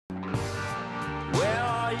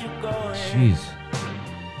Jeez.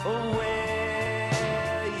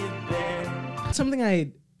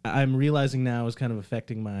 Something I'm realizing now is kind of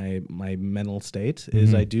affecting my mental state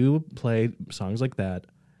is I do play songs like that,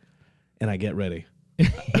 and I get ready.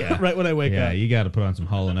 Yeah. Right when I wake up. Yeah, you got to put on some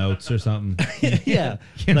Hall & Oates or something. Yeah.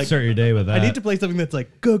 You can't start your day with that. I need to play something that's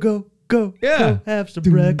like, go, go, go, Yeah. go have some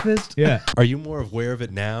breakfast. Yeah. Are you more aware of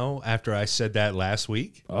it now after I said that last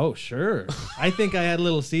week? Oh, sure. I think I had a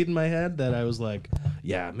little seed in my head that I was like,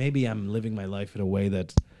 yeah, maybe I'm living my life in a way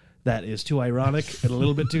that is too ironic and a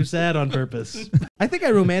little bit too sad on purpose. I think I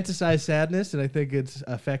romanticize sadness, and I think it's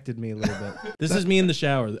affected me a little bit. This is me in the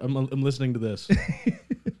shower. I'm listening to this.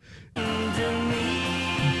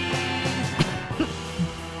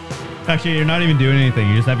 Actually, you're not even doing anything.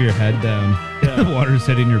 You just have your head down. Yeah. Water's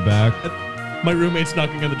hitting your back. My roommate's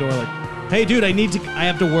knocking on the door like, hey, dude, I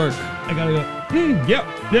have to work. I gotta go. Yeah.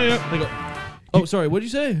 I go, oh, sorry, what'd you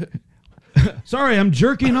say? Sorry, I'm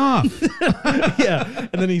jerking off. Yeah.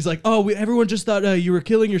 And then he's like, oh, everyone just thought you were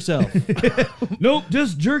killing yourself. Nope,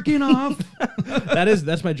 just jerking off.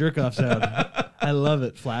 That's my jerk off sound. I love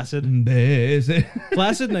it. Flaccid.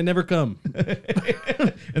 Flaccid, and I never come.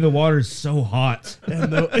 And the water's so hot.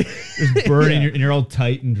 And It's burning, and you're all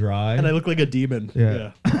tight and dry. And I look like a demon.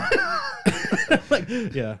 Yeah.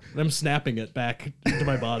 Yeah. I'm snapping it back into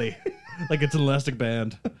my body like it's an elastic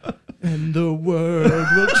band. And the world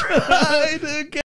will try to get